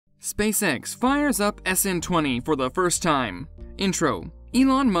SpaceX fires up SN20 for the first time. Intro.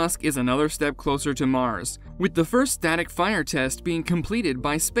 Elon Musk is another step closer to Mars, with the first static fire test being completed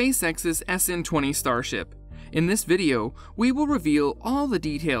by SpaceX's SN20 Starship. In this video, we will reveal all the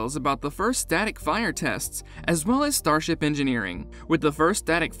details about the first static fire tests, as well as Starship engineering. With the first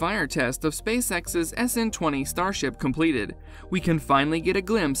static fire test of SpaceX's SN20 Starship completed, we can finally get a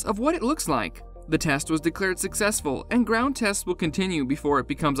glimpse of what it looks like. The test was declared successful, and ground tests will continue before it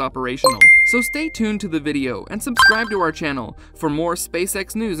becomes operational. So stay tuned to the video and subscribe to our channel for more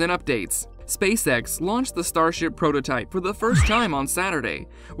SpaceX news and updates. SpaceX launched the Starship prototype for the first time on Saturday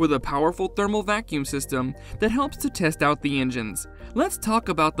with a powerful thermal vacuum system that helps to test out the engines. Let's talk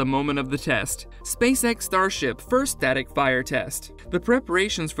about the moment of the test. SpaceX Starship first static fire test. The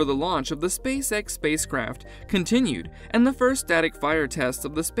preparations for the launch of the SpaceX spacecraft continued, and the first static fire tests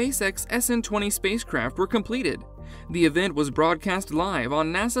of the SpaceX SN20 spacecraft were completed. The event was broadcast live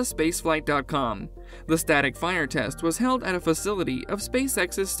on NASAspaceflight.com. The static fire test was held at a facility of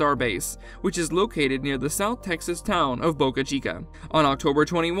SpaceX's Starbase, which is located near the South Texas town of Boca Chica. On October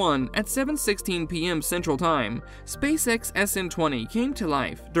 21 at 7:16 p.m. Central Time, SpaceX SN20 came to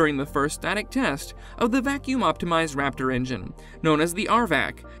life during the first static test of the vacuum-optimized Raptor engine, known as the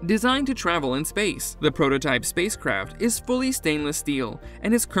R-Vac, designed to travel in space. The prototype spacecraft is fully stainless steel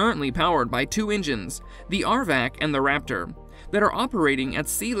and is currently powered by two engines, the R-Vac and the Raptor, that are operating at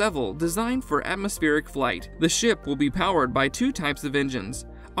sea level, designed for atmospheric flight. The ship will be powered by two types of engines,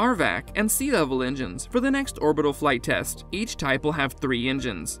 R-Vac and sea level engines, for the next orbital flight test. Each type will have 3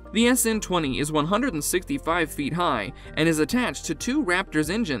 engines. The SN20 is 165 feet high and is attached to 2 Raptor's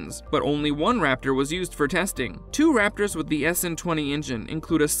engines, but only one Raptor was used for testing. 2 Raptors with the SN20 engine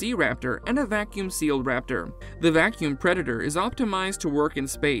include a Sea Raptor and a vacuum-sealed Raptor. The Vacuum Predator is optimized to work in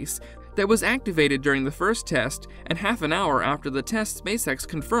space, that was activated during the first test, and half an hour after the test, SpaceX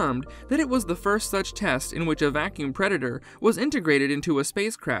confirmed that it was the first such test in which a vacuum predator was integrated into a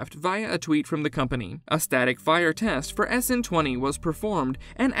spacecraft via a tweet from the company. A static fire test for SN20 was performed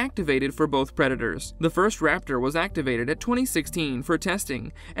and activated for both predators. The first Raptor was activated at 2016 for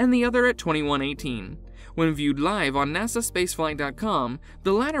testing, and the other at 2118. When viewed live on NASAspaceflight.com,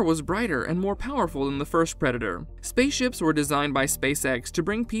 the latter was brighter and more powerful than the first Predator. Spaceships were designed by SpaceX to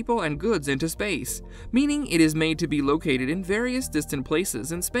bring people and goods into space, meaning it is made to be located in various distant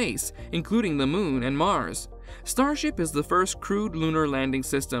places in space, including the Moon and Mars. Starship is the first crewed lunar landing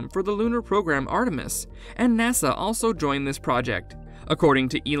system for the lunar program Artemis, and NASA also joined this project. According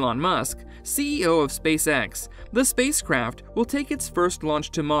to Elon Musk, CEO of SpaceX, the spacecraft will take its first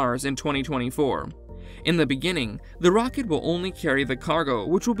launch to Mars in 2024. In the beginning, the rocket will only carry the cargo,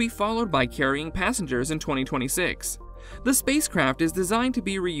 which will be followed by carrying passengers in 2026. The spacecraft is designed to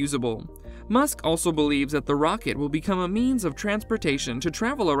be reusable. Musk also believes that the rocket will become a means of transportation to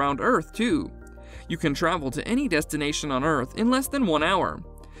travel around Earth too. You can travel to any destination on Earth in less than 1 hour.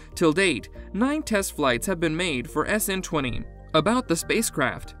 Till date, 9 test flights have been made for SN20. About the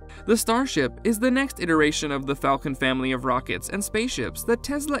spacecraft. The Starship is the next iteration of the Falcon family of rockets and spaceships that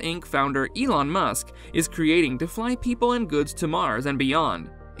Tesla Inc. founder Elon Musk is creating to fly people and goods to Mars and beyond.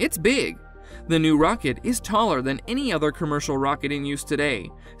 It's big. The new rocket is taller than any other commercial rocket in use today,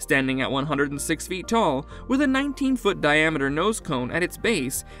 standing at 106 feet tall with a 19-foot diameter nose cone at its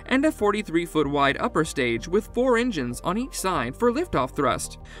base and a 43-foot wide upper stage with 4 engines on each side for liftoff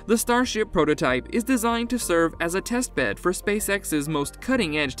thrust. The Starship prototype is designed to serve as a testbed for SpaceX's most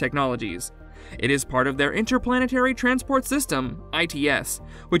cutting-edge technologies. It is part of their Interplanetary Transport System, ITS,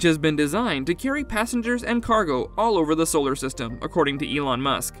 which has been designed to carry passengers and cargo all over the solar system, according to Elon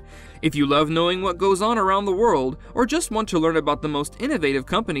Musk. If you love knowing what goes on around the world, or just want to learn about the most innovative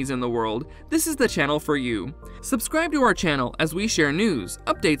companies in the world, this is the channel for you. Subscribe to our channel as we share news,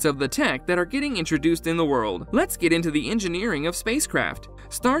 updates of the tech that are getting introduced in the world. Let's get into the engineering of spacecraft.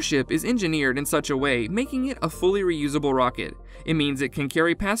 Starship is engineered in such a way, making it a fully reusable rocket. It means it can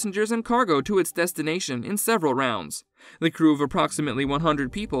carry passengers and cargo to its destination in several rounds. The crew of approximately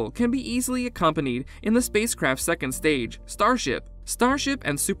 100 people can be easily accompanied in the spacecraft's second stage, Starship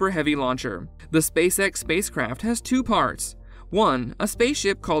and Super Heavy Launcher. The SpaceX spacecraft has 2 parts. One, a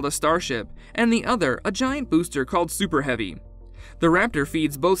spaceship called a Starship, and the other, a giant booster called Super Heavy. The Raptor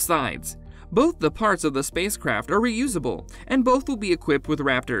feeds both sides. Both the parts of the spacecraft are reusable, and both will be equipped with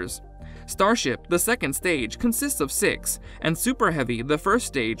Raptors. Starship, the second stage, consists of 6, and Super Heavy, the first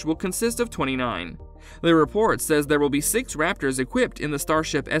stage, will consist of 29. The report says there will be 6 Raptors equipped in the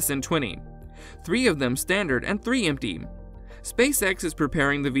Starship SN20, 3 of them standard and 3 empty. SpaceX is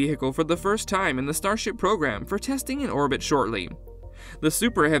preparing the vehicle for the first time in the Starship program for testing in orbit shortly. The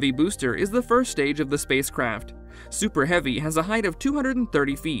Super Heavy booster is the first stage of the spacecraft. Super Heavy has a height of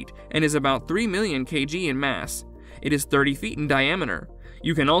 230 feet and is about 3 million kg in mass. It is 30 feet in diameter.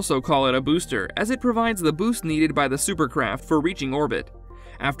 You can also call it a booster, as it provides the boost needed by the supercraft for reaching orbit.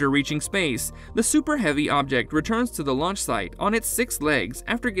 After reaching space, the Super Heavy object returns to the launch site on its 6 legs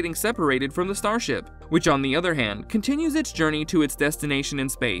after getting separated from the Starship, which on the other hand continues its journey to its destination in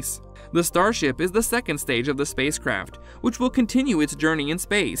space. The Starship is the second stage of the spacecraft, which will continue its journey in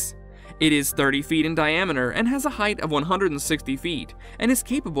space. It is 30 feet in diameter and has a height of 160 feet, and is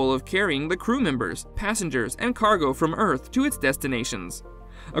capable of carrying the crew members, passengers, and cargo from Earth to its destinations.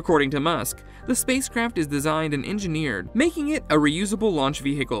 According to Musk, the spacecraft is designed and engineered, making it a reusable launch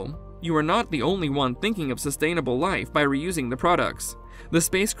vehicle. You are not the only one thinking of sustainable life by reusing the products. The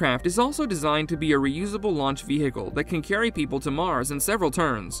spacecraft is also designed to be a reusable launch vehicle that can carry people to Mars in several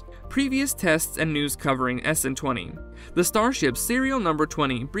turns. Previous tests and news covering SN20. The Starship's serial number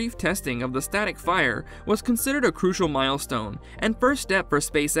 20 brief testing of the static fire was considered a crucial milestone and first step for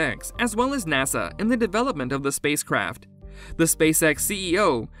SpaceX as well as NASA in the development of the spacecraft. The SpaceX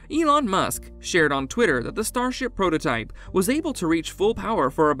CEO, Elon Musk, shared on Twitter that the Starship prototype was able to reach full power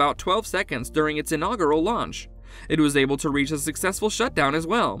for about 12 seconds during its inaugural launch. It was able to reach a successful shutdown as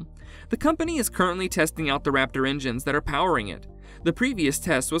well. The company is currently testing out the Raptor engines that are powering it. The previous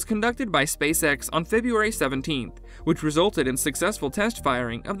test was conducted by SpaceX on February 17th, which resulted in successful test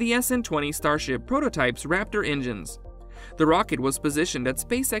firing of the SN20 Starship prototype's Raptor engines. The rocket was positioned at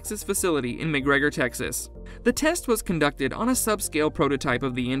SpaceX's facility in McGregor, Texas. The test was conducted on a subscale prototype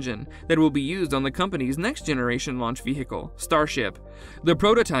of the engine that will be used on the company's next-generation launch vehicle, Starship. The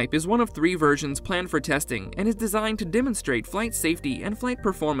prototype is one of 3 versions planned for testing and is designed to demonstrate flight safety and flight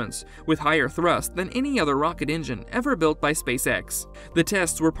performance with higher thrust than any other rocket engine ever built by SpaceX. The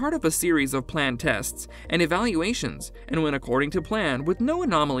tests were part of a series of planned tests and evaluations and went according to plan with no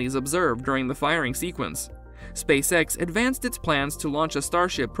anomalies observed during the firing sequence. SpaceX advanced its plans to launch a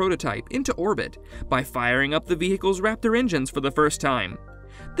Starship prototype into orbit by firing up the vehicle's Raptor engines for the first time.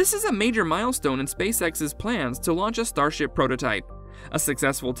 This is a major milestone in SpaceX's plans to launch a Starship prototype. A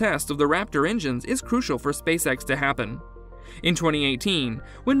successful test of the Raptor engines is crucial for SpaceX to happen. In 2018,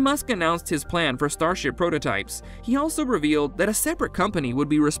 when Musk announced his plan for Starship prototypes, he also revealed that a separate company would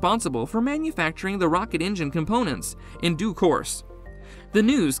be responsible for manufacturing the rocket engine components in due course. The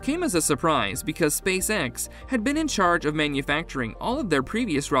news came as a surprise because SpaceX had been in charge of manufacturing all of their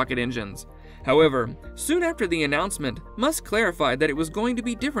previous rocket engines. However, soon after the announcement, Musk clarified that it was going to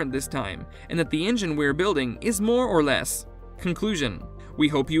be different this time and that the engine we're building is more or less. Conclusion: we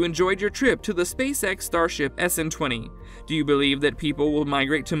hope you enjoyed your trip to the SpaceX Starship SN20. Do you believe that people will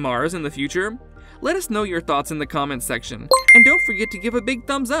migrate to Mars in the future? Let us know your thoughts in the comments section, and don't forget to give a big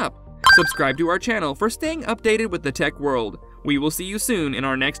thumbs up. Subscribe to our channel for staying updated with the tech world. We will see you soon in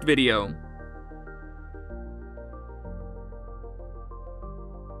our next video.